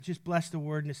Just bless the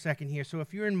word in a second here. So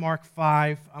if you're in Mark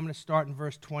 5, I'm going to start in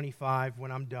verse 25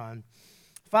 when I'm done.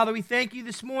 Father, we thank you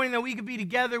this morning that we could be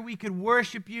together, we could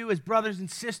worship you as brothers and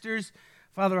sisters.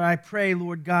 Father, I pray,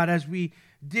 Lord God, as we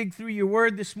dig through your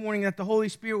word this morning, that the Holy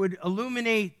Spirit would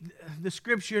illuminate the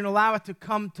scripture and allow it to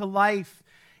come to life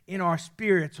in our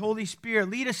spirits. Holy Spirit,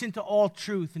 lead us into all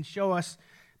truth and show us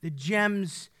the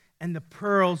gems and the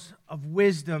pearls of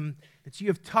wisdom that you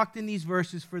have tucked in these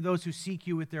verses for those who seek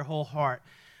you with their whole heart.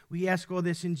 We ask all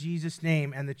this in Jesus'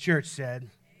 name, and the church said,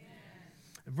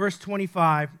 Amen. Verse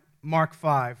 25, Mark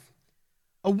 5.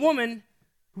 A woman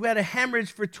who had a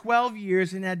hemorrhage for 12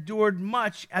 years and had endured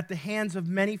much at the hands of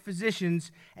many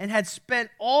physicians and had spent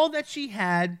all that she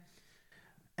had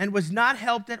and was not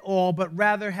helped at all, but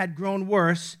rather had grown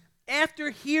worse, after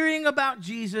hearing about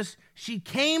Jesus, she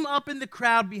came up in the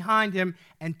crowd behind him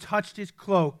and touched his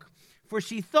cloak. For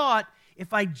she thought,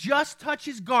 if I just touch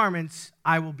his garments,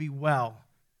 I will be well.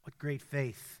 What great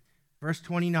faith. Verse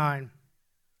 29.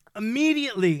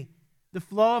 Immediately, the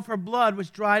flow of her blood was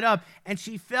dried up, and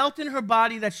she felt in her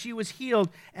body that she was healed,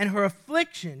 and her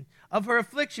affliction.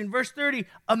 Verse 30.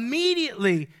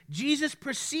 Immediately, Jesus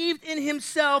perceived in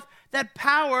himself that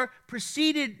power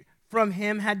proceeded from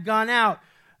him had gone out.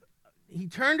 He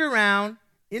turned around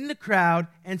in the crowd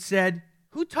and said,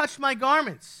 "Who touched my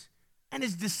garments?" And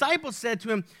his disciples said to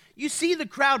him, "You see the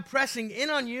crowd pressing in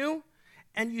on you,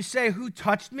 and you say, 'Who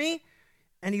touched me?'"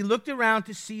 And he looked around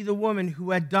to see the woman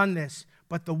who had done this.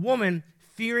 But the woman,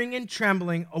 fearing and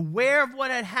trembling, aware of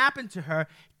what had happened to her,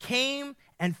 came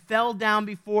and fell down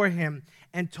before him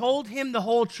and told him the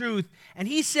whole truth. And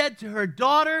he said to her,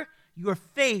 "Daughter, your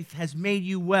faith has made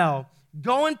you well.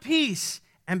 Go in peace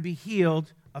and be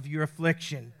healed of your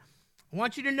affliction." I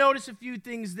want you to notice a few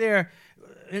things there.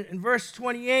 In verse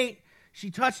 28, she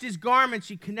touched his garment.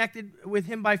 She connected with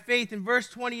him by faith. In verse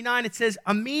 29, it says,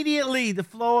 immediately the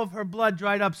flow of her blood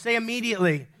dried up. Say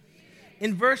immediately.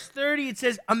 In verse 30, it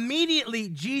says, immediately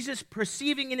Jesus,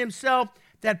 perceiving in himself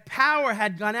that power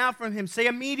had gone out from him. Say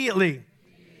immediately.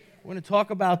 We're going to talk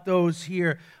about those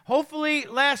here. Hopefully,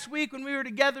 last week when we were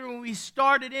together, when we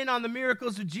started in on the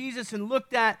miracles of Jesus and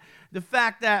looked at the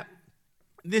fact that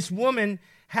this woman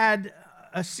had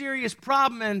a serious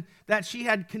problem and that she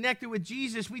had connected with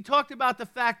Jesus, we talked about the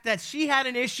fact that she had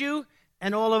an issue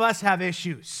and all of us have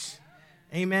issues.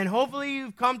 Amen. Hopefully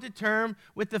you've come to terms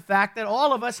with the fact that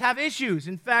all of us have issues.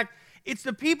 In fact, it's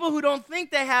the people who don't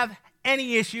think they have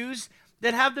any issues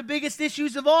that have the biggest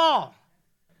issues of all.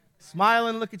 Smile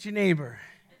and look at your neighbor.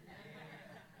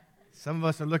 Some of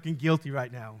us are looking guilty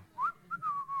right now.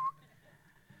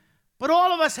 But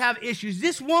all of us have issues.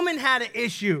 This woman had an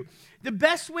issue. The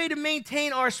best way to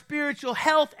maintain our spiritual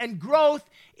health and growth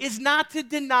is not to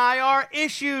deny our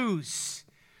issues.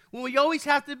 When we always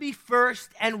have to be first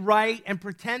and right and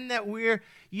pretend that we're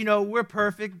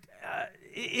perfect,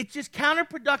 it's just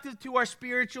counterproductive to our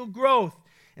spiritual growth.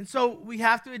 And so we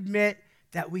have to admit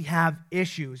that we have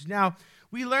issues. Now,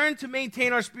 we learned to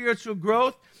maintain our spiritual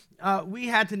growth. We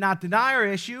had to not deny our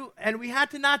issue, and we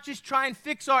had to not just try and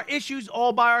fix our issues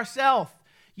all by ourselves.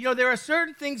 You know, there are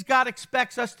certain things God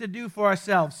expects us to do for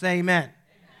ourselves. Say amen. Amen.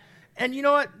 And you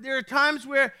know what? There are times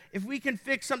where if we can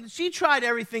fix something, she tried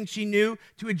everything she knew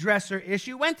to address her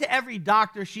issue, went to every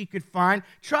doctor she could find,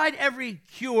 tried every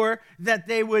cure that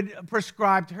they would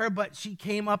prescribe to her, but she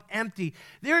came up empty.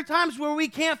 There are times where we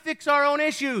can't fix our own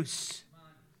issues.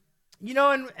 You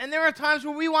know, and there are times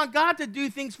where we want God to do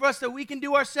things for us that we can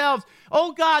do ourselves.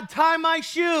 Oh, God, tie my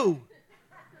shoe.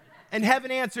 And heaven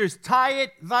answers, tie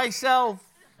it thyself.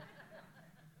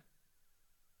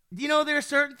 You know, there are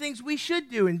certain things we should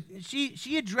do. And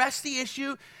she addressed the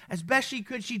issue as best she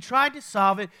could. She tried to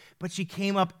solve it, but she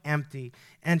came up empty.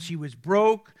 And she was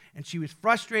broke, and she was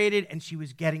frustrated, and she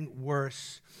was getting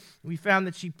worse. We found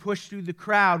that she pushed through the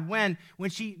crowd when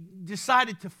she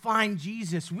decided to find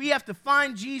Jesus. We have to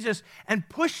find Jesus and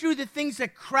push through the things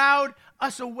that crowd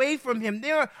us away from him.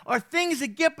 There are things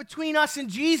that get between us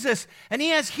and Jesus, and he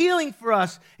has healing for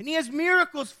us, and he has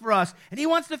miracles for us, and he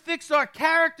wants to fix our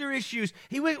character issues.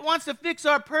 He wants to fix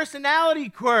our personality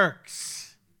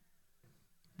quirks.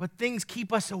 But things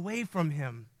keep us away from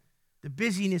him. The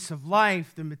busyness of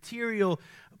life, the material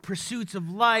pursuits of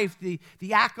life, the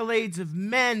accolades of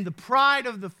men, the pride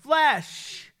of the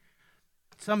flesh.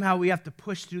 Somehow we have to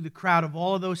push through the crowd of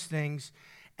all of those things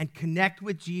and connect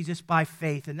with Jesus by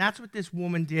faith. And that's what this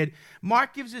woman did.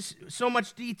 Mark gives us so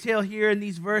much detail here in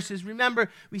these verses. Remember,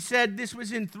 we said this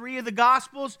was in 3 of the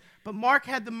Gospels, but Mark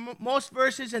had the most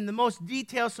verses and the most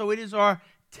detail, so it is our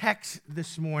text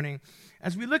this morning.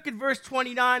 As we look at verse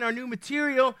 29, our new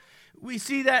material, we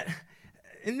see that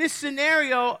in this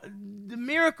scenario, the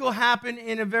miracle happened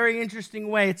in a very interesting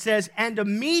way. It says, and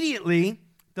immediately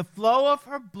the flow of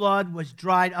her blood was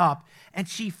dried up, and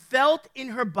she felt in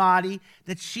her body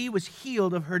that she was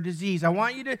healed of her disease. I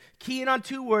want you to key in on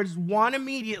two words. One,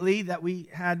 immediately, that we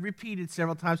had repeated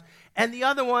several times, and the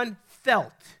other one,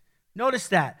 felt. Notice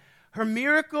that. Her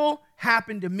miracle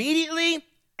happened immediately,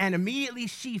 and immediately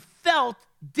she felt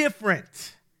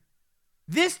different.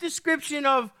 This description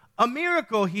of a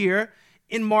miracle here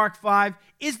in Mark 5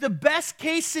 is the best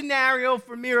case scenario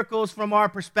for miracles from our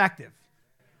perspective.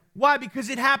 Why? Because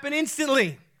it happened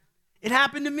instantly. It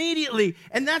happened immediately.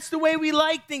 And that's the way we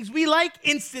like things. We like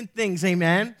instant things,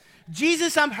 amen?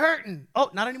 Jesus, I'm hurting. Oh,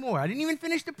 not anymore. I didn't even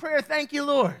finish the prayer. Thank you,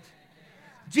 Lord.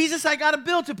 Jesus, I got a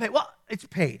bill to pay. Well, it's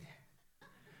paid.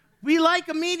 We like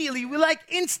immediately. We like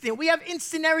instant. We have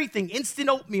instant everything. Instant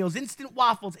oatmeals, instant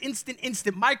waffles,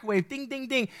 instant microwave, ding, ding,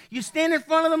 ding. You stand in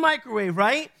front of the microwave,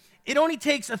 right? It only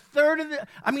takes a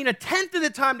tenth of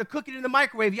the time to cook it in the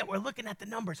microwave, yet we're looking at the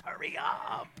numbers. Hurry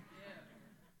up.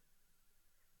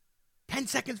 10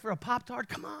 seconds for a Pop-Tart?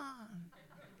 Come on.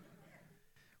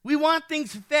 We want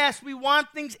things fast. We want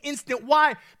things instant.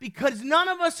 Why? Because none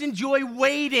of us enjoy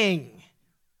waiting.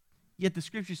 Yet the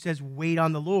scripture says, wait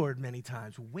on the Lord many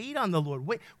times. Wait on the Lord.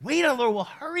 Wait on the Lord. Well,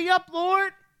 hurry up,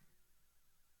 Lord.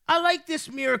 I like this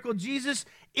miracle, Jesus.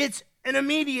 It's an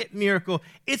immediate miracle.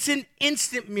 It's an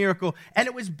instant miracle. And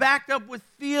it was backed up with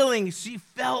feelings. She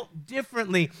felt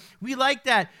differently. We like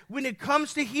that. When it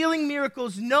comes to healing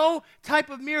miracles, no type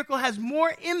of miracle has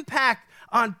more impact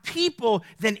on people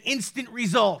than instant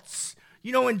results.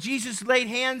 You know, when Jesus laid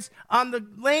hands on the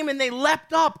lame and they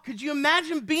leapt up, could you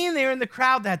imagine being there in the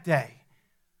crowd that day?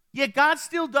 Yet God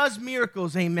still does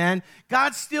miracles, amen.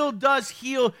 God still does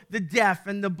heal the deaf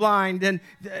and the blind and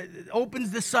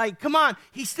opens the sight. Come on,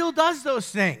 he still does those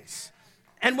things.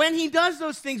 And when he does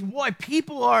those things, boy,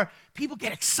 people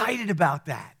get excited about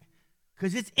that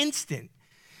because it's instant.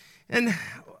 And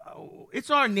it's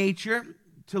our nature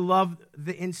to love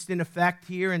the instant effect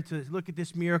here and to look at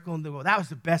this miracle and go, well, that was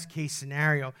the best case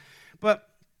scenario. But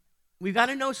we've got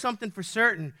to know something for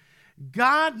certain.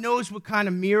 God knows what kind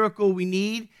of miracle we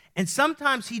need, and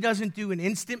sometimes he doesn't do an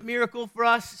instant miracle for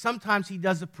us. Sometimes he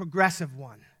does a progressive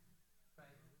one.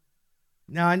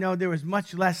 Now, I know there was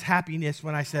much less happiness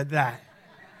when I said that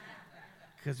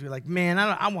because we're like, man,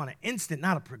 I want an instant,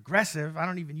 not a progressive. I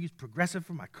don't even use progressive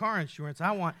for my car insurance.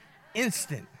 I want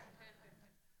instant.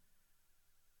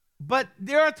 But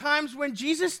there are times when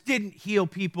Jesus didn't heal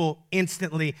people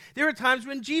instantly. There are times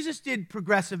when Jesus did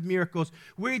progressive miracles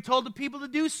where he told the people to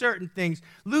do certain things.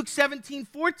 Luke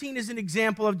 17:14 is an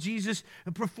example of Jesus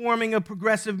performing a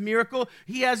progressive miracle.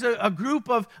 He has a group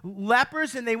of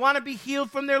lepers and they want to be healed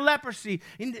from their leprosy.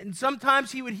 And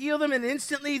sometimes he would heal them and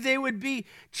instantly they would be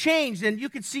changed and you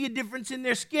could see a difference in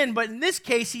their skin. But in this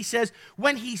case, he says,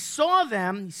 when he saw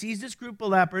them, he sees this group of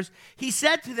lepers, he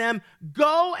said to them,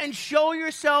 go and show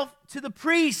yourself to the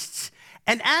priests.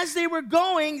 And as they were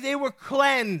going, they were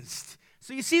cleansed.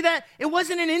 So you see that? It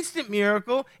wasn't an instant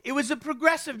miracle. It was a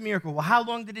progressive miracle. Well, how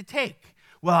long did it take?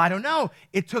 Well, I don't know.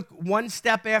 It took one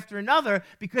step after another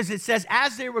because it says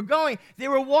as they were going, they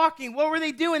were walking. What were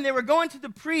they doing? They were going to the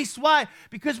priests. Why?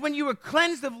 Because when you were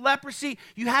cleansed of leprosy,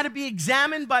 you had to be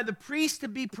examined by the priest to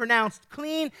be pronounced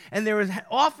clean, and there was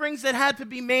offerings that had to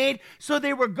be made. So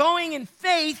they were going in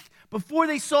faith before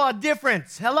they saw a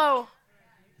difference. Hello?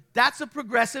 That's a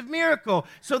progressive miracle.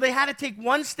 So they had to take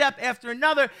one step after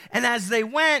another, and as they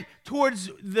went towards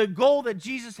the goal that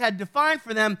Jesus had defined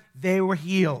for them, they were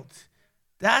healed.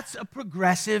 That's a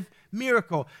progressive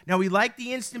miracle. Now, we like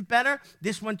the instant better.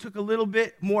 This one took a little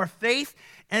bit more faith.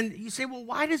 And you say, well,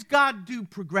 why does God do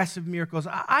progressive miracles?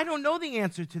 I don't know the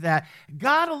answer to that.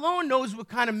 God alone knows what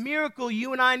kind of miracle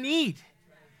you and I need.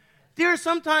 There are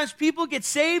sometimes people get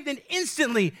saved and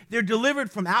instantly they're delivered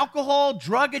from alcohol,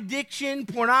 drug addiction,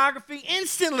 pornography,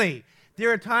 instantly. There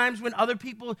are times when other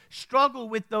people struggle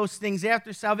with those things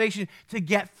after salvation to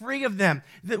get free of them.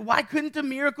 Why couldn't the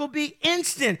miracle be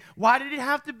instant? Why did it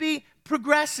have to be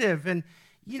progressive? And,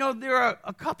 you know, there are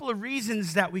a couple of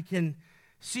reasons that we can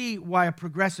see why a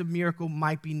progressive miracle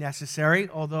might be necessary,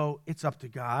 although it's up to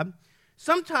God.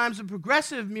 Sometimes a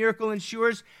progressive miracle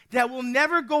ensures that we'll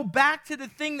never go back to the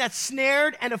thing that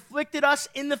snared and afflicted us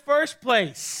in the first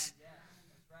place.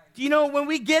 You know, when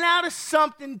we get out of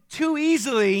something too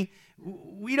easily,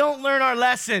 we don't learn our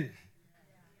lesson.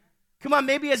 Come on,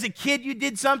 maybe as a kid you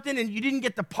did something and you didn't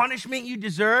get the punishment you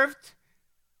deserved,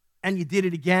 and you did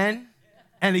it again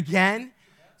and again.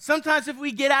 Sometimes if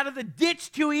we get out of the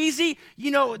ditch too easy,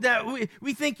 that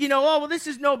we think, oh, well, this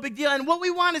is no big deal. And what we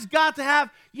want is God to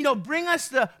have, bring us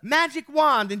the magic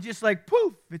wand and just like,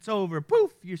 poof, it's over.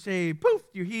 Poof, you're saved. Poof,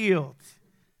 you're healed.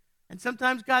 And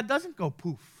sometimes God doesn't go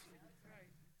poof.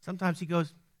 Sometimes he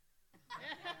goes,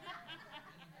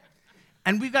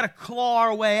 and we've got to claw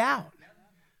our way out.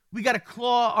 We got to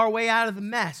claw our way out of the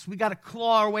mess. We got to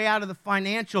claw our way out of the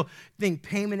financial thing,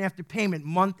 payment after payment,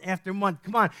 month after month.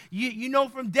 Come on. You know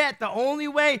from debt, the only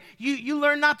way you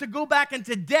learn not to go back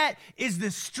into debt is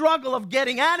the struggle of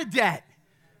getting out of debt.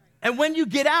 And when you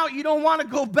get out, you don't want to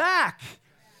go back.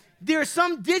 There are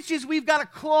some ditches we've got to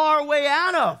claw our way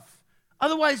out of.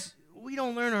 Otherwise, we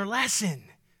don't learn our lesson.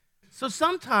 So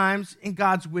sometimes, in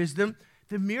God's wisdom,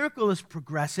 the miracle is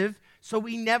progressive, so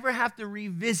we never have to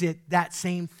revisit that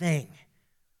same thing.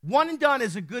 One and done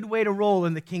is a good way to roll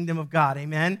in the kingdom of God,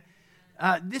 amen?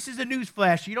 This is a news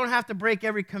flash. You don't have to break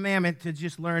every commandment to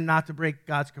just learn not to break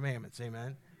God's commandments,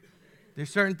 amen? There's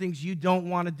certain things you don't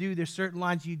want to do. There's certain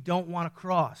lines you don't want to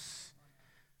cross.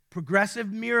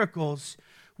 Progressive miracles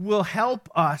will help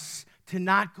us to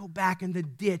not go back in the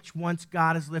ditch once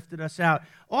God has lifted us out.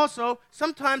 Also,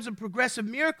 sometimes a progressive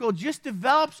miracle just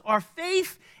develops our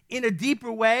faith in a deeper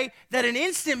way that an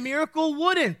instant miracle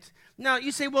wouldn't. Now,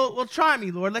 you say, well, try me,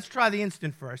 Lord. Let's try the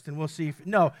instant first, and we'll see if...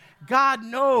 No, God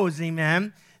knows,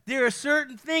 amen. There are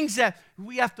certain things that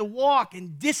we have to walk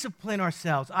and discipline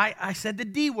ourselves. I said the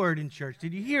D word in church.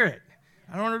 Did you hear it?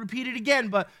 I don't want to repeat it again,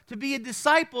 but to be a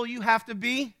disciple, you have to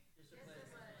be...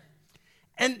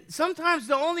 And sometimes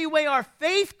the only way our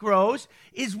faith grows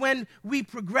is when we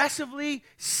progressively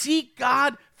seek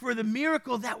God for the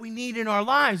miracle that we need in our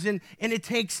lives. And it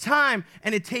takes time,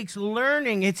 and it takes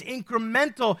learning. It's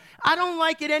incremental. I don't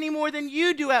like it any more than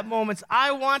you do at moments.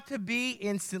 I want to be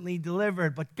instantly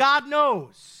delivered. But God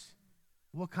knows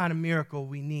what kind of miracle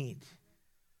we need.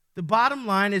 The bottom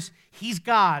line is he's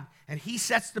God, and he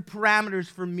sets the parameters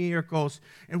for miracles.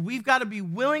 And we've got to be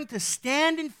willing to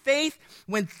stand in faith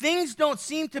when things don't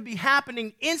seem to be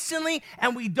happening instantly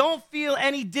and we don't feel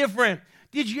any different.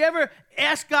 Did you ever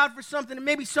ask God for something and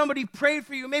maybe somebody prayed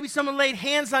for you, maybe someone laid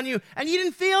hands on you, and you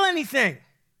didn't feel anything?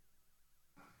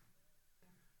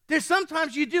 There's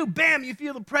sometimes you do, bam, you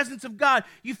feel the presence of God.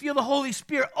 You feel the Holy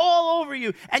Spirit all over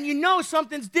you, and you know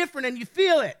something's different and you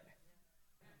feel it.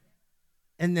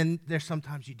 And then there's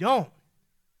sometimes you don't.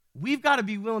 We've got to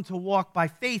be willing to walk by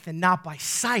faith and not by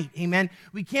sight, amen?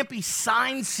 We can't be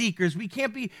sign seekers. We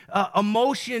can't be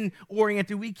emotion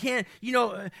oriented. We can't,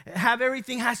 have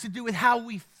everything has to do with how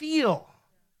we feel.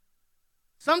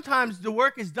 Sometimes the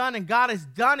work is done and God has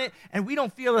done it and we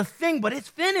don't feel a thing, but it's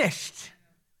finished.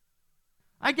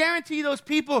 I guarantee you those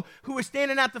people who were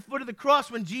standing at the foot of the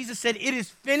cross when Jesus said, "It is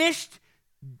finished,"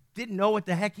 didn't know what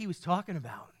the heck he was talking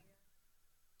about.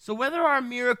 So whether our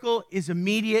miracle is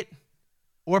immediate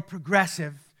or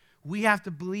progressive, we have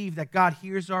to believe that God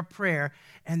hears our prayer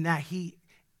and that he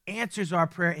answers our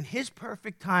prayer in his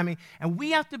perfect timing, and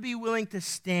we have to be willing to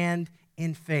stand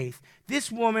in faith.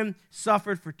 This woman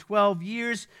suffered for 12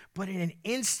 years, but in an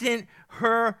instant,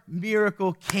 her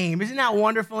miracle came. Isn't that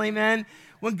wonderful, amen?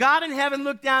 When God in heaven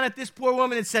looked down at this poor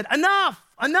woman and said, enough,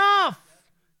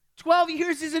 12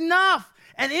 years is enough.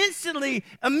 And instantly,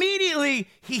 immediately,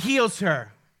 he heals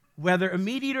her. Whether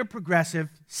immediate or progressive,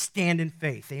 stand in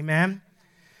faith. Amen?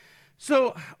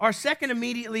 So our second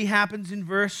immediately happens in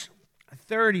verse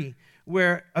 30,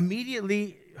 where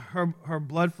immediately her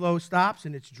blood flow stops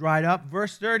and it's dried up.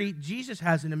 Verse 30, Jesus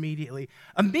has an immediately.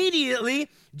 Immediately,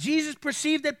 Jesus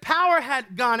perceived that power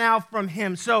had gone out from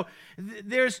him. So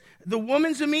there's the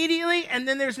woman's immediately, and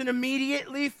then there's an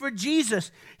immediately for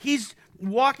Jesus. He's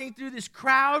walking through this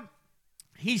crowd.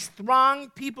 He's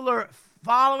thronged. People are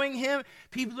following him.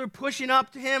 People are pushing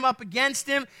up to him, up against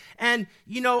him. And,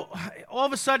 all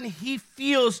of a sudden he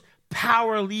feels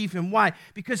power leave him. Why?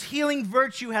 Because healing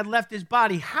virtue had left his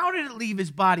body. How did it leave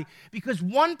his body? Because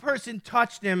one person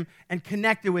touched him and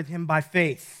connected with him by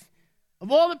faith.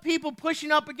 Of all the people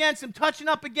pushing up against him, touching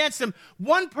up against him,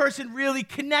 one person really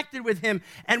connected with him.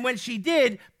 And when she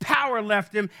did, power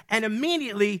left him, and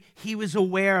immediately he was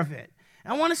aware of it.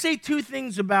 I want to say two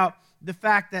things about the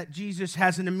fact that Jesus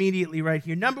has an immediately right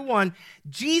here. Number one,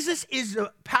 Jesus is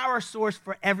the power source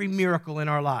for every miracle in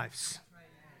our lives.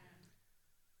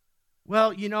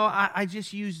 Well, I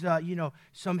just used,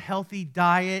 some healthy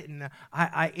diet, and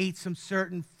I ate some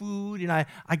certain food, and I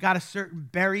got a certain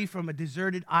berry from a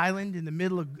deserted island in the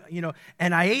middle of,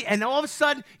 and I ate, and all of a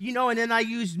sudden, and then I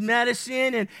used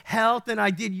medicine and health, and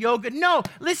I did yoga. No,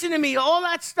 listen to me. All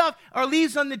that stuff are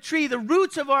leaves on the tree. The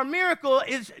roots of our miracle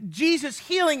is Jesus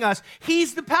healing us.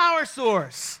 He's the power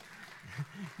source.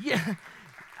 Yeah.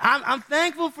 I'm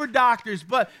thankful for doctors,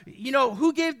 but,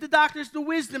 who gave the doctors the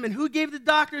wisdom and who gave the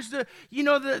doctors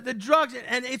the drugs?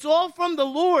 And it's all from the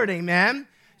Lord, amen?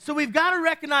 So we've got to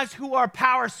recognize who our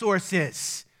power source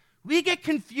is. We get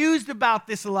confused about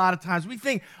this a lot of times. We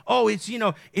think,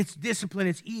 it's discipline,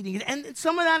 it's eating. And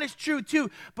some of that is true too.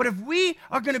 But if we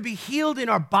are going to be healed in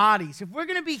our bodies, if we're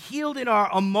going to be healed in our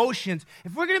emotions,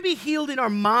 if we're going to be healed in our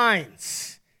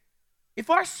minds, if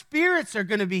our spirits are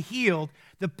going to be healed,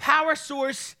 the power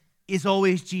source is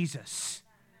always Jesus.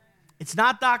 It's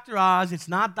not Dr. Oz. It's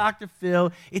not Dr.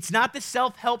 Phil. It's not the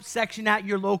self-help section at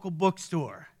your local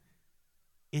bookstore.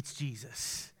 It's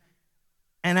Jesus.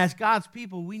 And as God's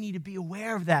people, we need to be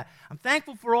aware of that. I'm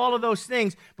thankful for all of those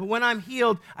things, but when I'm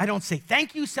healed, I don't say,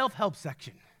 thank you, self-help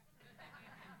section.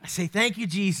 I say, thank you,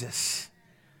 Jesus.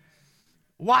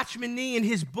 Watchman Nee, in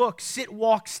his book, Sit,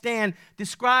 Walk, Stand,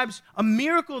 describes a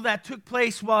miracle that took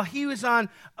place while he was on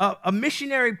a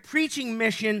missionary preaching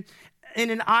mission in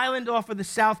an island off of the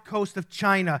south coast of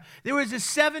China. There was a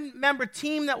 7-member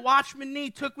team that Watchman Nee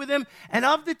took with him, and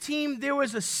of the team, there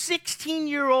was a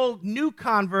 16-year-old new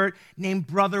convert named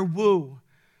Brother Wu.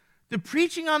 The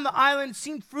preaching on the island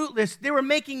seemed fruitless. They were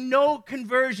making no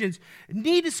conversions.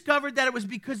 Nee discovered that it was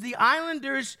because the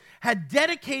islanders had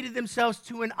dedicated themselves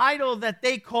to an idol that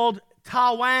they called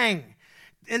Ta Wang.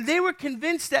 And they were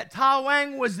convinced that Ta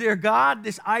Wang was their god,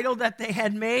 this idol that they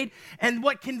had made. And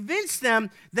what convinced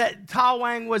them that Ta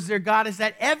Wang was their god is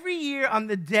that every year on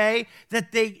the day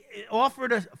that they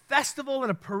offered a festival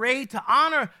and a parade to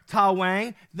honor Ta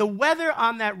Wang, the weather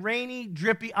on that rainy,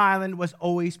 drippy island was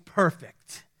always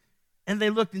perfect. And they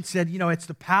looked and said, it's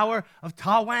the power of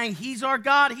Ta Wang. He's our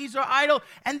god. He's our idol.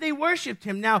 And they worshiped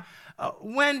him. Now,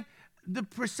 when the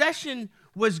procession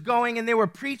was going and they were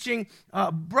preaching,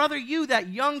 Brother Yu, that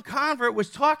young convert, was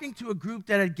talking to a group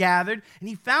that had gathered, and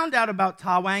he found out about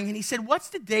Ta Wang, and he said, what's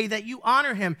the day that you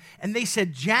honor him? And they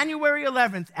said, January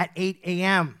 11th at 8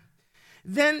 a.m.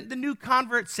 Then the new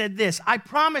convert said this, I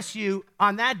promise you,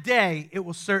 on that day, it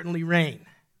will certainly rain.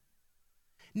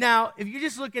 Now, if you're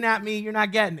just looking at me, you're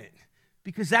not getting it,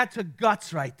 because that took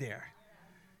guts right there.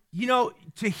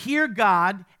 To hear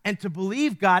God and to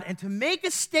believe God and to make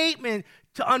a statement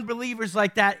to unbelievers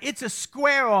like that, it's a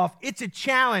square off. It's a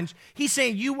challenge. He's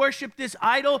saying, you worship this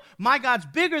idol. My God's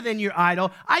bigger than your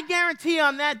idol. I guarantee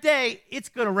on that day, it's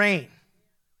going to rain.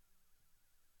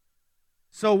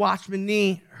 So Watchman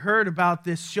Nee heard about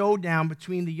this showdown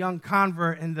between the young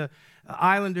convert and the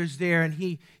islanders there, and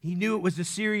he knew it was a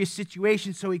serious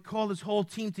situation, so he called his whole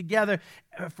team together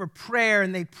for prayer,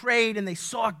 and they prayed, and they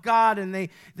sought God, and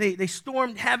they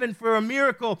stormed heaven for a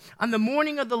miracle. On the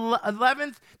morning of the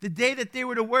 11th, the day that they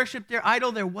were to worship their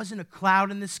idol, there wasn't a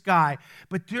cloud in the sky.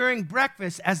 But during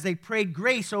breakfast, as they prayed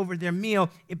grace over their meal,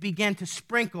 it began to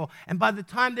sprinkle, and by the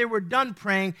time they were done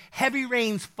praying, heavy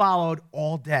rains followed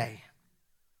all day.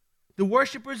 The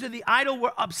worshipers of the idol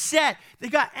were upset. They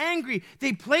got angry.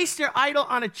 They placed their idol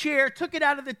on a chair, took it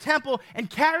out of the temple, and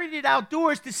carried it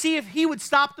outdoors to see if he would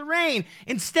stop the rain.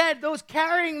 Instead, those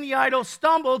carrying the idol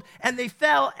stumbled, and they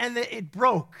fell, and it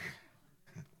broke.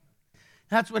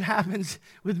 That's what happens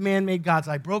with man-made gods.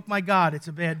 I broke my God. It's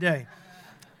a bad day.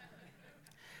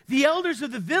 The elders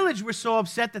of the village were so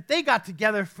upset that they got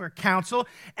together for council,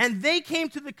 and they came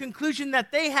to the conclusion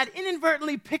that they had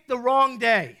inadvertently picked the wrong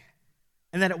day,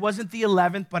 and that it wasn't the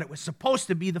 11th, but it was supposed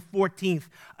to be the 14th.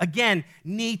 Again,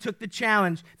 Nee took the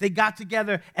challenge. They got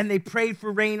together and they prayed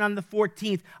for rain on the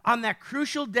 14th. On that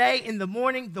crucial day in the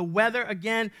morning, the weather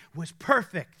again was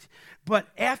perfect. But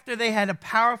after they had a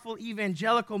powerful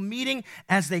evangelical meeting,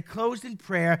 as they closed in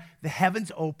prayer, the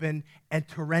heavens opened and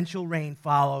torrential rain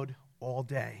followed all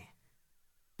day.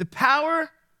 The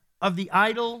power of the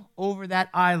idol over that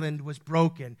island was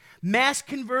broken. Mass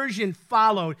conversion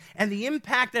followed, and the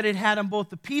impact that it had on both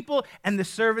the people and the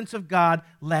servants of God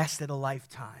lasted a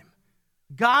lifetime.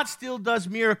 God still does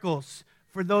miracles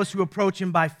for those who approach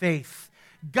him by faith.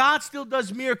 God still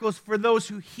does miracles for those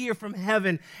who hear from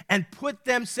heaven and put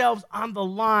themselves on the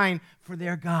line for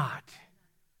their God.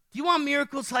 Do you want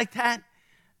miracles like that?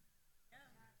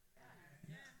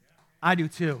 I do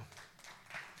too.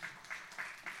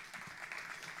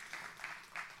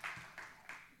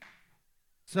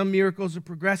 Some miracles are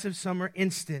progressive, some are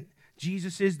instant.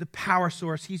 Jesus is the power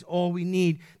source. He's all we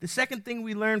need. The second thing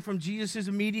we learn from Jesus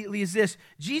immediately is this.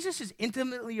 Jesus is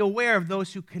intimately aware of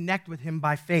those who connect with him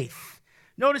by faith.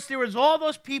 Notice there was all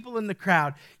those people in the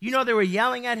crowd. They were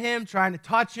yelling at him, trying to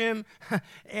touch him,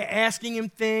 asking him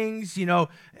things.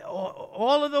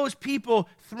 All of those people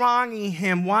thronging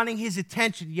him, wanting his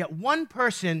attention. Yet one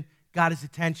person got his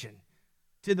attention,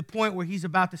 to the point where he's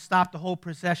about to stop the whole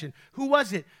procession. Who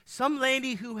was it? Some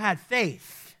lady who had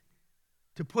faith.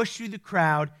 to push through the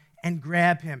crowd and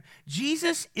grab him.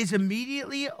 Jesus is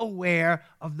immediately aware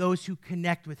of those who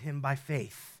connect with him by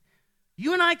faith.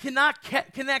 You and I cannot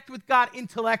connect with God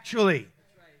intellectually.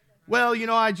 Well,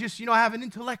 I have an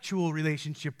intellectual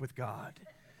relationship with God.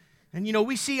 And,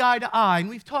 we see eye to eye, and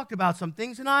we've talked about some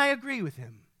things, and I agree with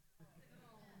him.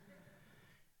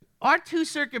 Our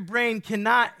two-circuit brain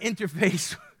cannot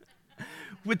interface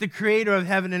with the creator of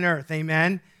heaven and earth,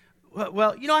 amen?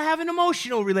 Well, I have an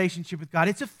emotional relationship with God.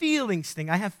 It's a feelings thing.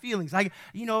 I have feelings. I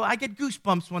get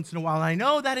goosebumps once in a while, and I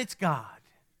know that it's God.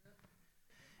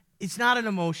 It's not an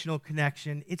emotional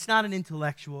connection. It's not an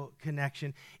intellectual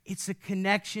connection. It's a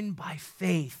connection by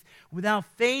faith. Without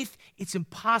faith, it's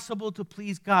impossible to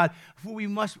please God, for we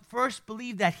must first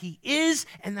believe that he is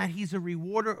and that he's a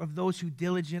rewarder of those who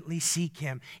diligently seek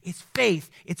him. It's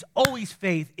faith. It's always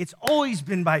faith. It's always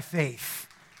been by faith.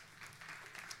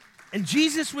 And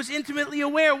Jesus was intimately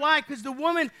aware. Why? Because the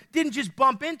woman didn't just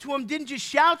bump into him, didn't just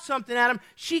shout something at him.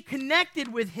 She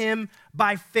connected with him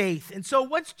by faith. And so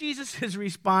what's Jesus'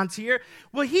 response here?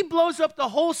 Well, he blows up the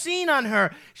whole scene on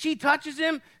her. She touches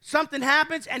him, something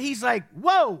happens, and he's like,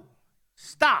 whoa,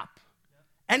 stop.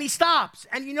 And he stops.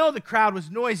 And the crowd was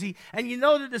noisy. And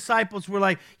the disciples were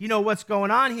like, what's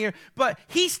going on here? But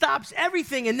he stops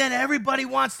everything. And then everybody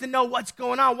wants to know what's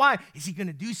going on. Why? Is he going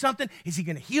to do something? Is he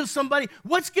going to heal somebody?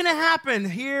 What's going to happen?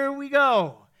 Here we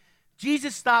go.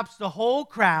 Jesus stops the whole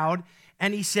crowd.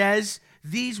 And he says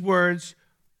these words,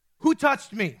 "Who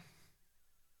touched me?"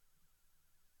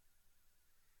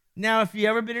 Now, if you've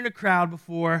ever been in a crowd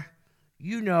before,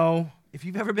 if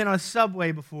you've ever been on a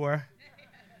subway before,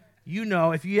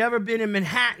 if you've ever been in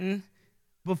Manhattan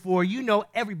before,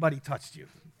 everybody touched you.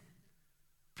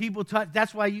 People touch,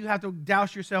 that's why you have to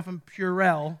douse yourself in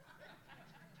Purell.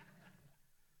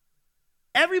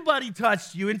 Everybody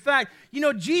touched you. In fact,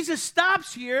 Jesus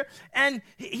stops here and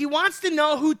he wants to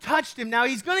know who touched him. Now,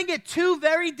 he's going to get two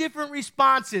very different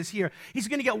responses here. He's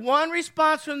going to get one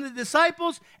response from the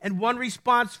disciples and one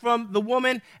response from the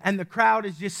woman, and the crowd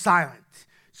is just silent.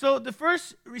 So the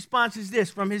first response is this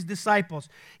from his disciples.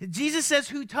 Jesus says,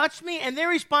 "Who touched me?" And their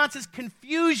response is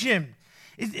confusion.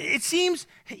 It seems,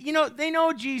 they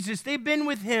know Jesus. They've been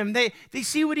with him. They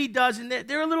see what he does, and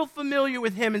they're a little familiar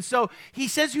with him. And so he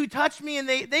says, "Who touched me?" And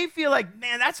they feel like,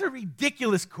 man, that's a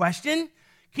ridiculous question.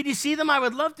 Could you see them? I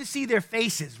would love to see their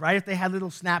faces, right? If they had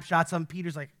little snapshots on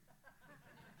Peter's like,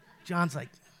 John's like,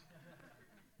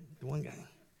 the one guy.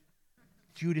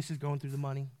 Judas is going through the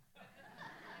money.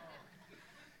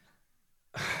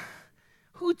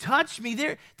 Who touched me?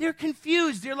 They're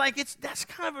confused. They're like, that's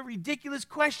kind of a ridiculous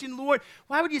question, Lord.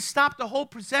 Why would you stop the whole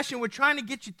procession? We're trying to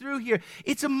get you through here.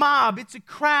 It's a mob. It's a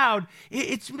crowd.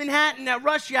 It's Manhattan at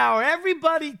rush hour.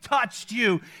 Everybody touched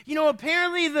you.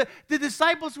 Apparently the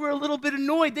disciples were a little bit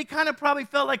annoyed. They kind of probably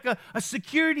felt like a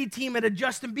security team at a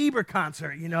Justin Bieber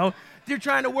concert, They're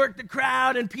trying to work the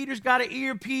crowd, and Peter's got an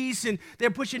earpiece, and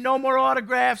they're pushing no more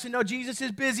autographs, and no, Jesus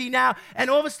is busy now. And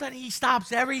all of a sudden, he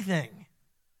stops everything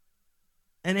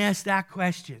and ask that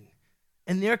question.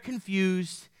 And they're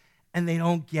confused, and they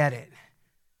don't get it.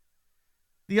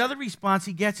 The other response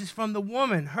he gets is from the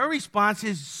woman. Her response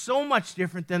is so much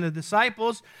different than the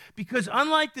disciples, because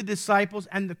unlike the disciples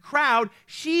and the crowd,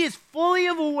 she is fully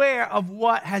aware of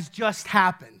what has just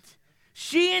happened.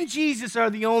 She and Jesus are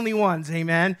the only ones,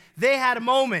 amen? They had a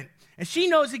moment. And she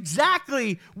knows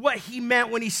exactly what he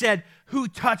meant when he said, "Who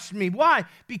touched me?" Why?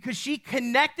 Because she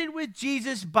connected with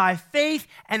Jesus by faith,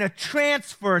 and a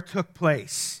transfer took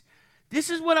place.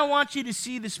 This is what I want you to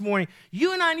see this morning.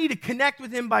 You and I need to connect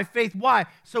with him by faith. Why?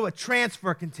 So a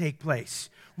transfer can take place.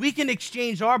 We can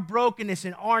exchange our brokenness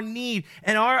and our need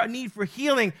for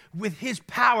healing with his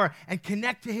power and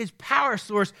connect to his power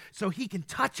source so he can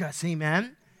touch us,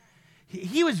 amen?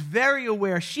 He was very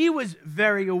aware. She was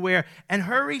very aware. And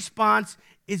her response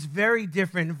is very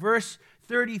different. In verse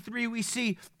 33, we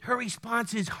see her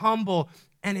response is humble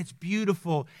and it's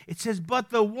beautiful. It says, "But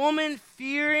the woman,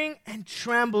 fearing and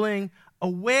trembling,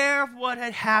 aware of what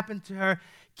had happened to her,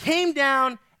 came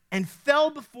down and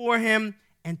fell before him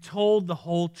and told the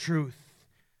whole truth."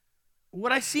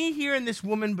 What I see here in this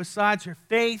woman, besides her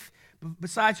faith,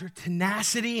 besides her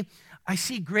tenacity, I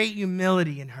see great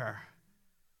humility in her.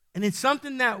 And it's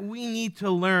something that we need to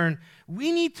learn.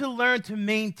 We need to learn to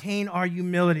maintain our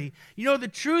humility. The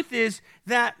truth is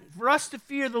that for us to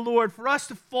fear the Lord, for us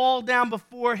to fall down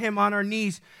before him on our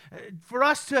knees, for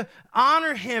us to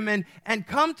honor him and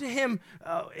come to him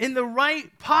in the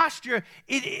right posture,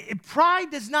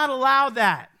 pride does not allow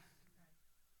that.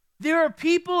 There are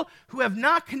people who have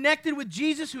not connected with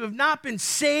Jesus, who have not been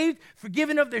saved,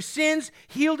 forgiven of their sins,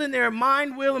 healed in their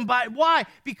mind, will, and body. Why?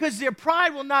 Because their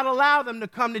pride will not allow them to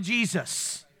come to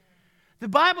Jesus. The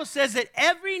Bible says that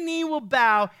every knee will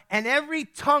bow and every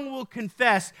tongue will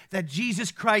confess that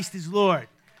Jesus Christ is Lord.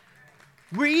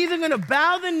 We're either going to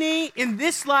bow the knee in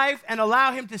this life and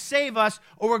allow him to save us,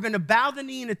 or we're going to bow the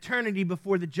knee in eternity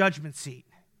before the judgment seat.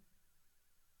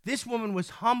 This woman was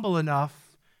humble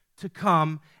enough to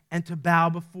come and to bow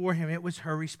before him. It was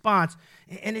her response.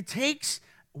 And it takes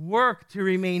work to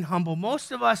remain humble.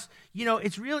 Most of us,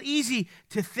 it's real easy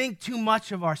to think too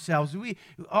much of ourselves.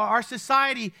 Our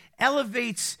society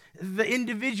elevates the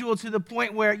individual to the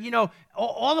point where,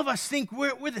 all of us think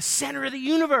we're the center of the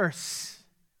universe.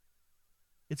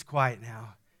 It's quiet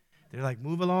now. They're like,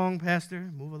 move along,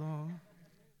 Pastor, move along.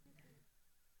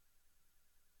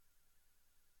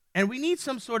 And we need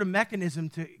some sort of mechanism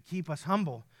to keep us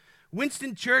humble.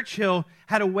 Winston Churchill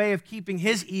had a way of keeping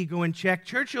his ego in check.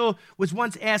 Churchill was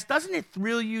once asked, doesn't it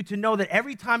thrill you to know that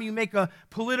every time you make a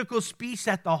political speech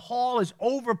that the hall is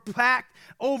overpacked,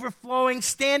 overflowing,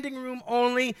 standing room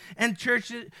only? And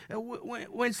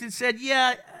Winston said,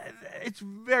 yeah, it's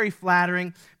very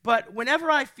flattering. But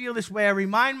whenever I feel this way, I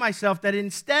remind myself that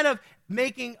instead of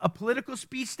making a political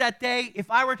speech that day, if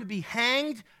I were to be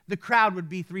hanged, the crowd would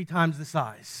be 3 times the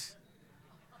size.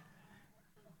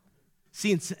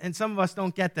 See, and some of us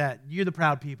don't get that. You're the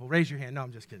proud people. Raise your hand. No,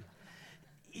 I'm just kidding.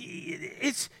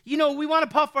 It's, we want to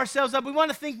puff ourselves up. We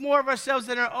want to think more of ourselves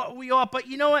than we ought. But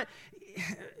you know what?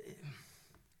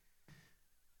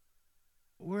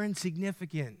 We're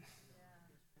insignificant.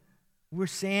 We're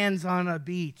sands on a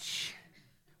beach.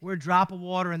 We're a drop of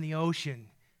water in the ocean.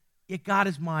 Yet God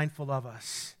is mindful of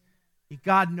us. Yet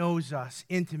God knows us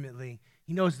intimately.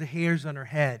 He knows the hairs on our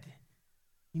head.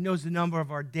 He knows the number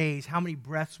of our days, how many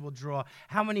breaths we'll draw,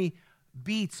 how many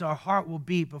beats our heart will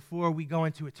beat before we go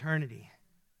into eternity.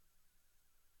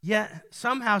 Yet,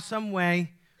 somehow, some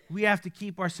way, we have to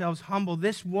keep ourselves humble.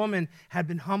 This woman had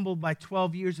been humbled by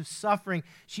 12 years of suffering.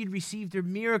 She'd received her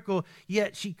miracle,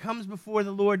 yet she comes before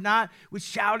the Lord not with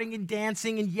shouting and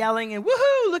dancing and yelling and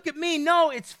woohoo, look at me. No,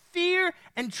 it's fear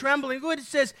and trembling. Look what it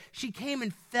says. She came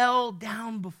and fell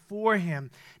down before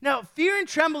him. Now, fear and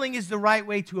trembling is the right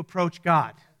way to approach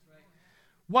God.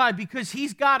 Why? Because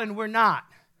he's God and we're not.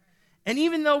 And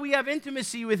even though we have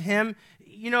intimacy with him,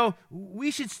 we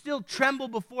should still tremble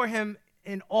before him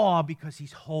in awe because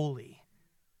he's holy.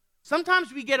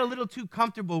 Sometimes we get a little too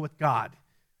comfortable with God.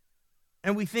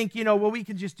 And we think, we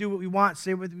can just do what we want,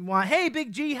 say what we want. Hey,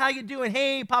 Big G, how you doing?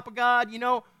 Hey, Papa God,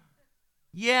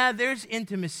 Yeah, there's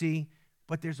intimacy,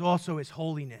 but there's also his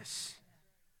holiness.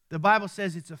 The Bible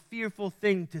says it's a fearful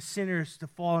thing to sinners to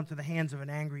fall into the hands of an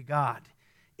angry God.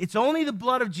 It's only the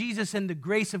blood of Jesus and the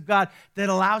grace of God that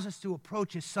allows us to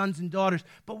approach his sons and daughters.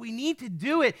 But we need to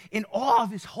do it in awe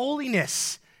of his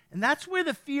holiness. And that's where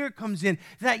the fear comes in.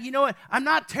 That, I'm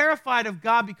not terrified of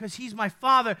God because he's my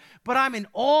Father, but I'm in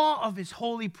awe of his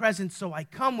holy presence, so I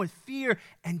come with fear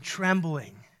and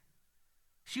trembling.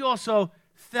 She also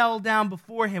fell down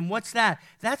before him. What's that?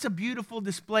 That's a beautiful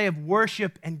display of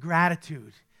worship and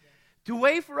gratitude. The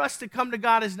way for us to come to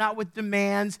God is not with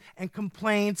demands and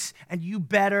complaints and you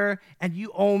better and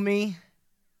you owe me.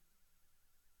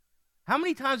 How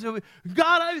many times have we,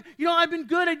 God, I've been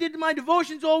good. I did my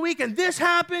devotions all week and this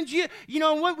happened. You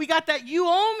know what? We got that you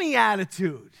owe me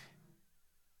attitude.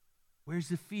 Where's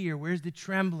the fear? Where's the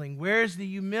trembling? Where's the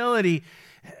humility?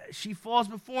 She falls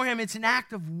before him. It's an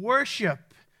act of worship.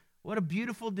 What a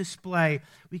beautiful display.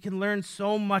 We can learn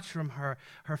so much from her.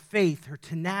 Her faith, her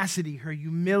tenacity, her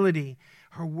humility,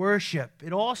 her worship.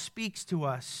 It all speaks to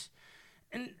us.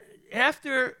 And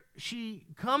after she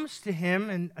comes to him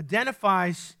and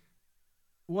identifies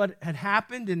what had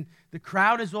happened and the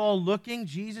crowd is all looking,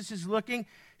 Jesus is looking,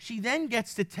 she then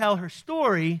gets to tell her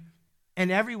story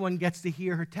and everyone gets to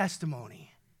hear her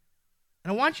testimony.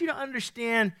 And I want you to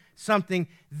understand something.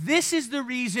 This is the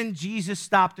reason Jesus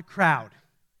stopped the crowd.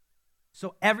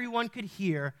 So everyone could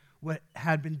hear what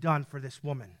had been done for this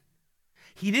woman.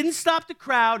 He didn't stop the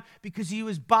crowd because he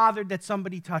was bothered that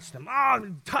somebody touched him.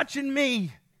 Oh, touching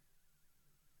me.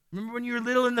 Remember when you were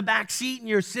little in the back seat and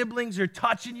your siblings are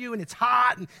touching you and it's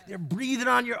hot and they're breathing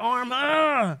on your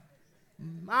arm?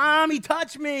 Mommy,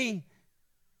 touch me.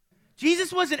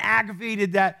 Jesus wasn't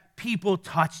aggravated that people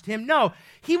touched him. No,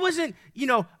 he wasn't,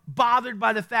 bothered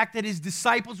by the fact that his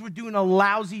disciples were doing a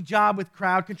lousy job with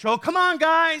crowd control. Come on,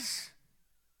 guys.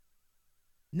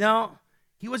 No,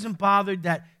 he wasn't bothered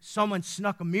that someone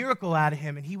snuck a miracle out of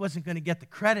him and he wasn't going to get the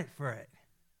credit for it.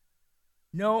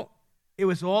 No, it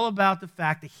was all about the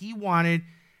fact that he wanted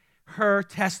her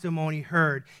testimony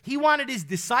heard. He wanted his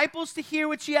disciples to hear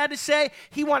what she had to say.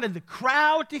 He wanted the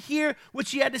crowd to hear what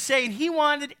she had to say. And he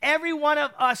wanted every one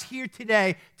of us here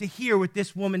today to hear what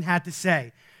this woman had to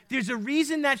say. There's a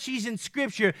reason that she's in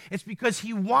Scripture. It's because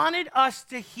he wanted us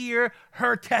to hear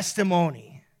her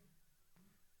testimony.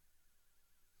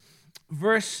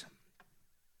 Verse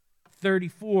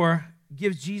 34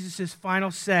 gives Jesus'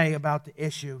 final say about the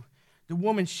issue. The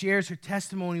woman shares her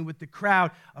testimony with the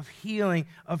crowd of healing,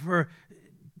 of her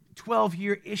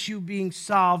 12-year issue being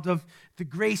solved, of the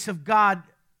grace of God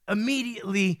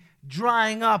immediately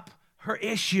drying up her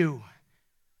issue.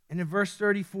 And in verse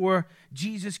 34,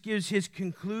 Jesus gives his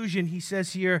conclusion. He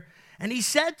says here, and he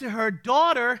said to her,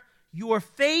 "Daughter, your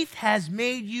faith has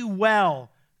made you well.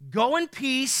 Go in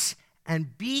peace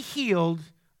and be healed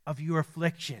of your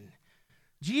affliction."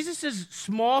 Jesus'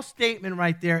 small statement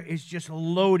right there is just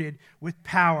loaded with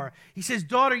power. He says,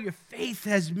 "Daughter, your faith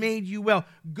has made you well.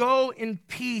 Go in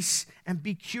peace and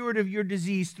be cured of your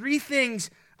disease." Three things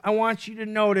I want you to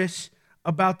notice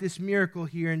about this miracle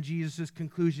here in Jesus'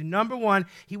 conclusion. Number one,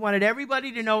 he wanted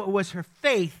everybody to know it was her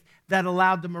faith that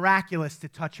allowed the miraculous to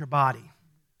touch her body.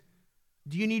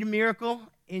 Do you need a miracle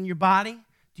in your body?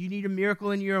 Do you need a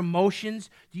miracle in your emotions?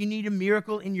 Do you need a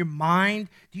miracle in your mind?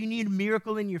 Do you need a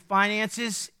miracle in your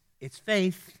finances? It's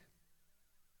faith.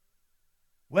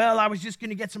 Well, I was just going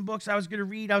to get some books. I was going to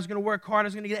read. I was going to work hard. I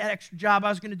was going to get an extra job. I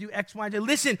was going to do X, Y, and Z.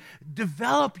 Listen,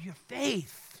 develop your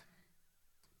faith,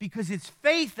 because it's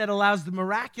faith that allows the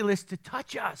miraculous to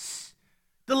touch us.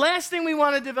 The last thing we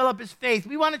want to develop is faith.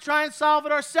 We want to try and solve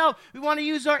it ourselves. We want to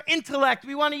use our intellect.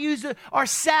 We want to use our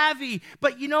savvy.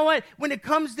 But you know what? When it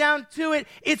comes down to it,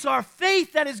 it's our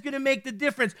faith that is going to make the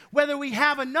difference. Whether we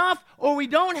have enough or we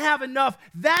don't have enough,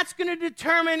 that's going to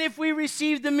determine if we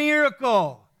receive the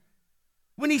miracle.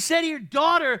 When he said here,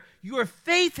 "Daughter, your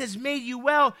faith has made you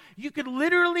well," you could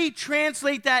literally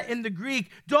translate that in the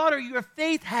Greek. "Daughter, your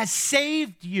faith has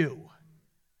saved you."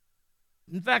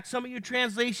 In fact, some of your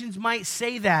translations might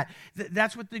say that.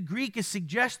 That's what the Greek is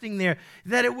suggesting there,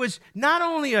 that it was not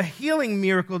only a healing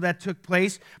miracle that took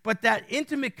place, but that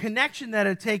intimate connection that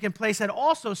had taken place had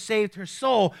also saved her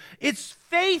soul. It's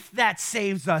faith that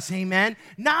saves us, amen?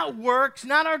 Not works,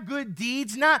 not our good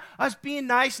deeds, not us being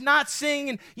nice, not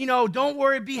singing, don't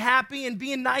worry, be happy and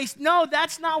being nice. No,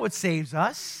 that's not what saves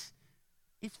us.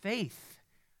 It's faith.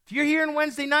 If you're here on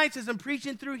Wednesday nights as I'm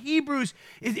preaching through Hebrews,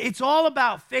 it's all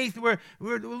about faith. We're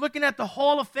looking at the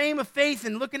Hall of Fame of faith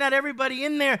and looking at everybody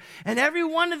in there, and every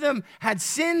one of them had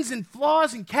sins and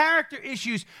flaws and character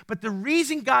issues, but the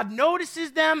reason God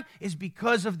notices them is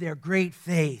because of their great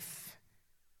faith.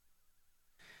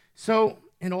 So,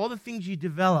 in all the things you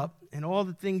develop and all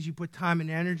the things you put time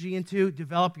and energy into,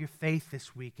 develop your faith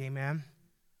this week, amen?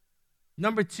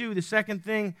 Number two, the second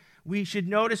thing we should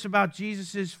notice about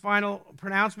Jesus' final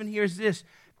pronouncement here is this: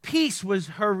 peace was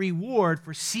her reward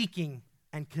for seeking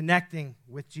and connecting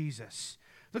with Jesus.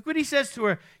 Look what he says to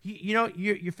her.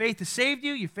 Your faith has saved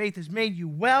you. Your faith has made you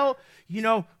well.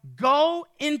 Go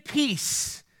in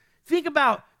peace. Think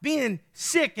about being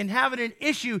sick and having an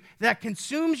issue that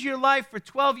consumes your life for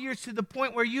 12 years to the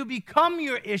point where you become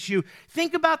your issue.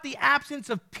 Think about the absence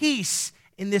of peace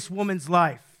in this woman's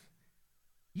life.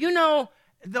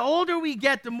 The older we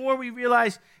get, the more we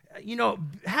realize,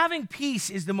 having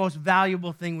peace is the most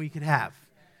valuable thing we could have.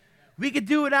 We could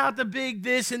do without the big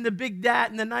this and the big that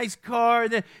and the nice car.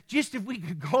 Just if we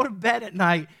could go to bed at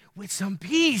night with some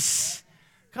peace.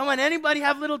 Come on, anybody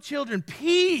have little children?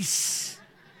 Peace.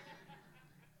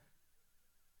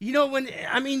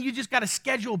 You just got to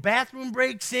schedule bathroom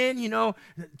breaks in.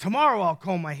 Tomorrow I'll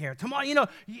comb my hair. Tomorrow,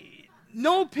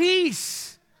 no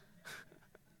peace.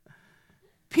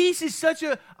 Peace is such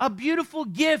a beautiful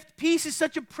gift. Peace is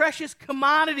such a precious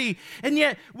commodity. And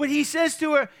yet, what he says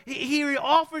to her, he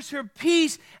offers her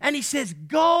peace, and he says,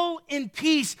 go in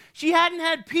peace. She hadn't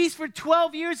had peace for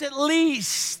 12 years at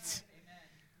least. Amen.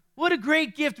 What a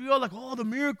great gift. We all the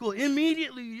miracle.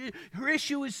 Immediately, her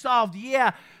issue is solved.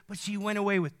 Yeah, but she went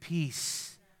away with peace.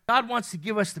 God wants to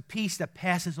give us the peace that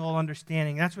passes all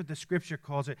understanding. That's what the Scripture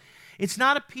calls it. It's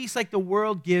not a peace like the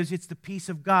world gives. It's the peace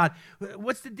of God.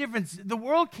 What's the difference? The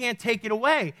world can't take it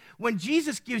away. When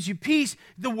Jesus gives you peace,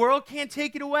 the world can't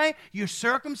take it away. Your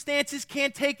circumstances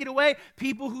can't take it away.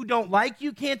 People who don't like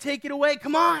you can't take it away.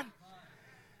 Come on.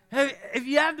 If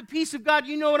you have the peace of God,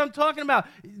 you know what I'm talking about.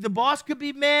 The boss could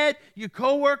be mad. Your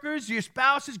coworkers, your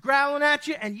spouse is growling at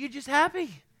you, and you're just happy.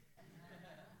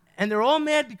 And they're all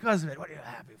mad because of it. What are you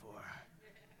happy for?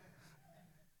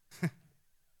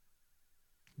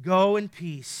 Go in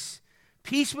peace.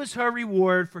 Peace was her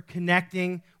reward for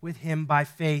connecting with him by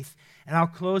faith. And I'll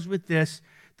close with this.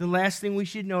 The last thing we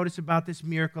should notice about this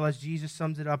miracle, as Jesus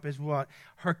sums it up, is what?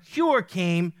 Her cure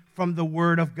came from the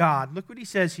word of God. Look what he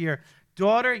says here.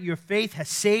 Daughter, your faith has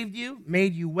saved you,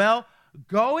 made you well.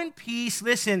 Go in peace,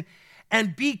 listen,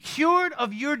 and be cured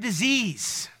of your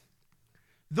disease.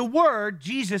 The Word,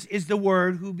 Jesus is the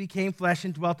Word who became flesh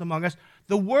and dwelt among us.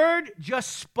 The Word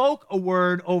just spoke a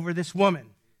word over this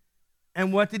woman.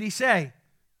 And what did he say?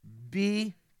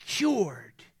 Be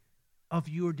cured of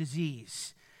your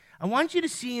disease. I want you to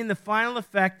see in the final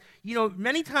effect,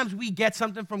 many times we get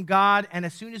something from God, and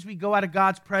as soon as we go out of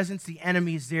God's presence, the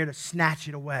enemy is there to snatch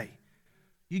it away.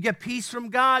 You get peace from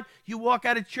God, you walk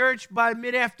out of church, by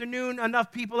mid-afternoon,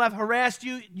 enough people have harassed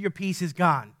you, your peace is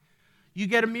gone. You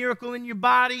get a miracle in your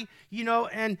body,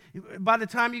 and by the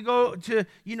time you go to,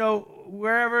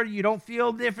 wherever, you don't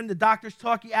feel different, the doctors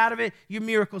talk you out of it, your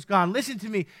miracle's gone. Listen to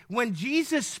me. When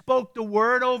Jesus spoke the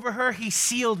word over her, he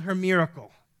sealed her miracle.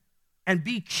 And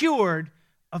be cured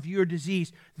of your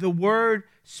disease. The word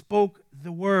spoke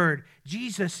the word.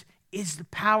 Jesus is the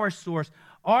power source.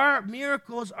 Our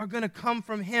miracles are going to come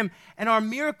from him, and our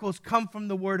miracles come from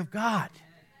the word of God.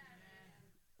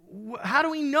 How do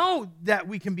we know that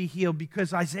we can be healed?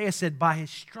 Because Isaiah said, by his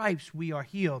stripes we are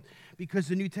healed. Because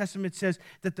the New Testament says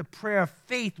that the prayer of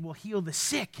faith will heal the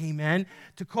sick, amen?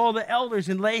 To call the elders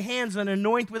and lay hands and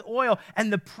anoint with oil,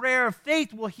 and the prayer of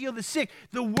faith will heal the sick.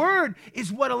 The word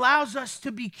is what allows us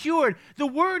to be cured. The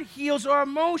word heals our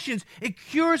emotions. It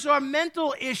cures our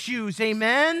mental issues,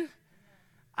 amen?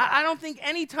 I don't think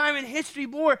any time in history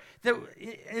more that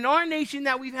in our nation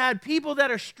that we've had people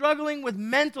that are struggling with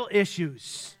mental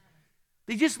issues.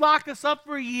 They just locked us up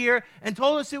for a year and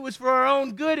told us it was for our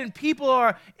own good, and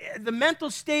the mental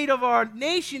state of our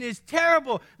nation is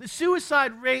terrible. The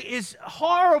suicide rate is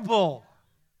horrible.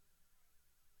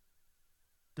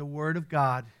 The Word of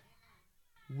God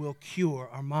will cure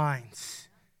our minds.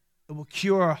 It will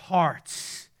cure our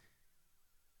hearts.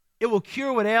 It will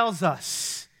cure what ails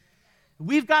us.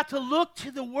 We've got to look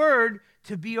to the Word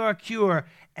to be our cure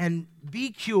and be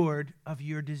cured of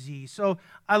your disease. So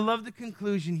I love the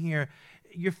conclusion here.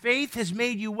 Your faith has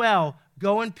made you well.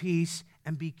 Go in peace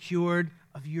and be cured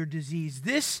of your disease.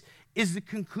 This is the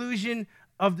conclusion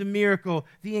of the miracle.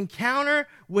 The encounter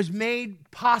was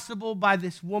made possible by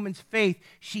this woman's faith.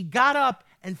 She got up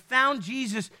and found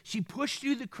Jesus. She pushed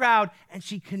through the crowd and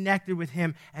she connected with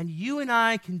him. And you and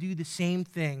I can do the same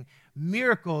thing.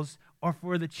 Miracles are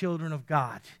for the children of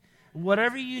God.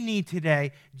 Whatever you need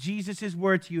today, Jesus'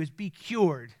 word to you is be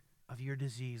cured of your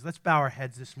disease. Let's bow our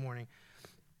heads this morning.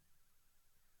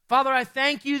 Father, I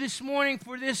thank you this morning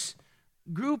for this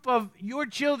group of your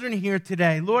children here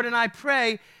today, Lord, and I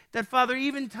pray that, Father,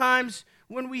 even times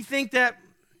when we think that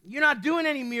you're not doing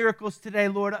any miracles today,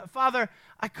 Lord, Father,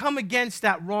 I come against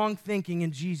that wrong thinking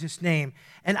in Jesus' name.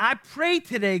 And I pray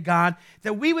today, God,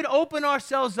 that we would open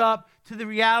ourselves up to the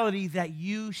reality that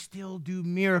you still do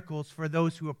miracles for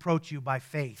those who approach you by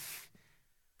faith.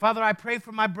 Father, I pray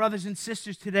for my brothers and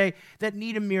sisters today that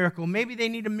need a miracle. Maybe they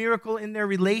need a miracle in their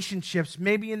relationships,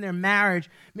 maybe in their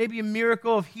marriage, maybe a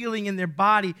miracle of healing in their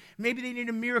body. Maybe they need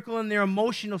a miracle in their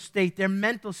emotional state, their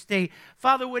mental state.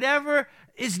 Father, whatever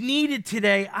is needed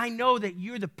today, I know that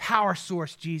you're the power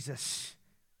source, Jesus.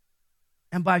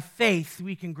 And by faith,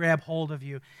 we can grab hold of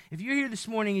you. If you're here this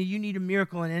morning and you need a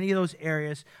miracle in any of those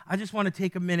areas, I just want to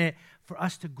take a minute for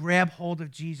us to grab hold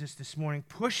of Jesus this morning.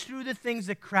 Push through the things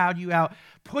that crowd you out.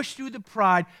 Push through the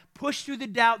pride. Push through the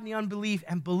doubt and the unbelief.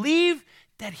 And believe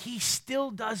that he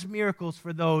still does miracles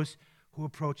for those who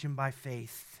approach him by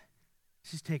faith.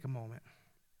 Let's just take a moment.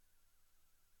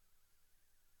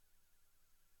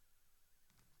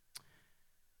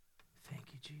 Thank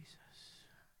you, Jesus.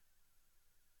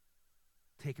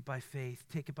 Take it by faith.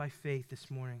 Take it by faith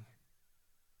this morning.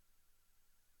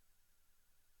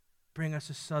 Bring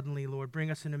us a suddenly, Lord. Bring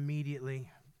us an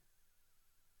immediately.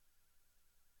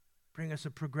 Bring us a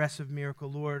progressive miracle,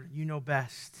 Lord. You know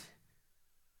best.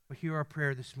 But hear our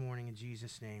prayer this morning in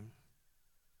Jesus' name.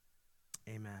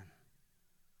 Amen.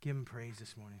 Give him praise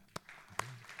this morning.